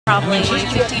Probably 15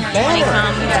 or 20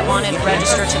 come that wanted to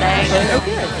register today.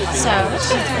 So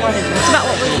it's about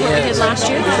what we did last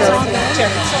year.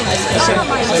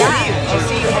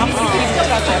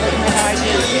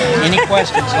 Any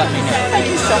questions, let me know. Thank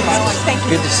you so much. Thank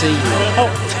you. Good to see you.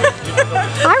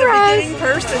 Hi, Rose.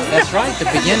 Person. That's right, the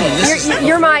beginning.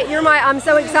 You're my, I'm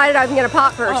so excited I'm going to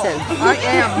pop person. I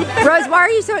am. Rose, why are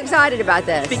you so excited about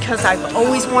this? Because I've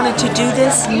always wanted to do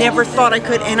this, never thought I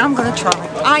could, and I'm going to try.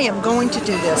 I am going to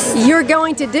do this. You're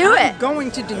going to do I'm it. going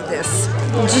to do this.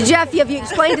 Jeff, have you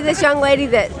explained to this young lady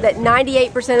that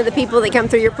 98% of the people that come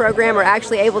through your program are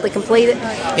actually able to complete it?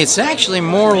 It's actually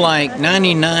more like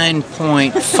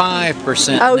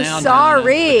 99.5% Oh, now,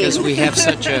 sorry. because we have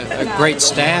such a great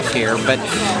staff here. But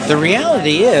the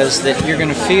reality is that you're going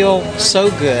to feel so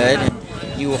good, and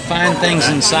you will find things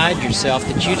inside yourself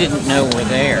that you didn't know were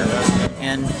there.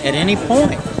 And at any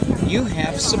point, you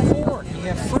have support, you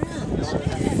have friends.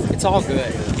 It's all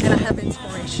good. And I have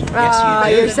inspiration. Yes, you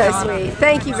do. You're so sweet.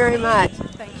 Thank you very much.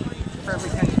 Thank you for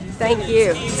everything. Thank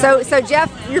you. So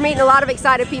Jeff, you're meeting a lot of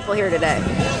excited people here today.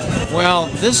 Well,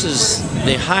 this is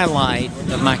the highlight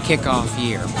of my kickoff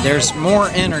year. There's more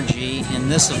energy in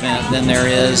this event than there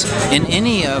is in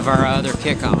any of our other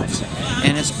kickoffs.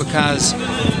 And it's because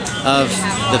of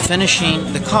the finishing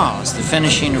of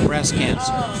breast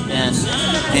cancer,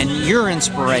 and your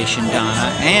inspiration,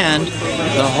 Donna, and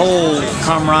the whole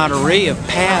camaraderie of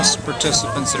past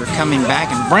participants that are coming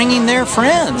back and bringing their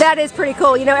friends. That is pretty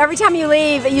cool. You know, every time you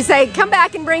leave, you say, come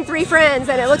back and bring 3 friends,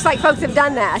 and it looks like folks have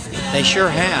done that. They sure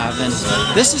have, and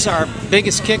this is our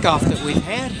biggest kickoff that we've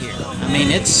had here. I mean,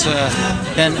 it's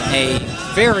been a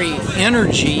very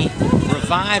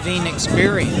reviving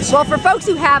experience. Well, for folks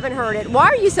who haven't heard it, why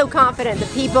are you so confident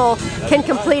that people can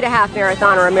complete a half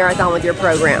marathon or a marathon with your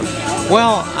program?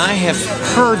 Well, I have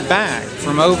heard back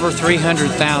from over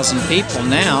 300,000 people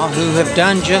now who have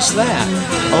done just that.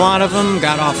 A lot of them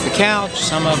got off the couch,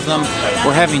 some of them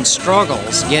were having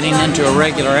struggles getting into a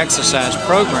regular exercise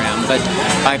program, but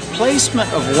by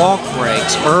placement of walk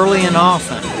breaks early and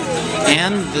often,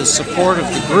 and the support of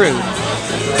the group,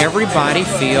 everybody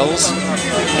feels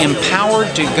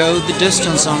empowered to go the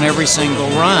distance on every single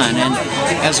run, and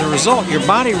as a result your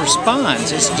body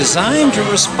responds. It's designed to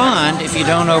respond if you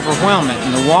don't overwhelm it,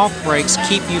 and the walk breaks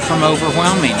keep you from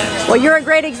overwhelming it. Well, you're a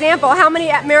great example. How many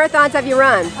marathons have you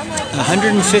run?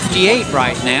 158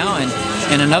 right now, and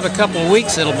in another couple of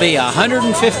weeks it'll be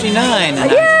 159, and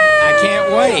I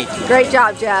can't wait. Great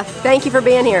job, Jeff. Thank you for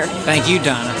being here. Thank you,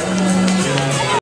 Donna.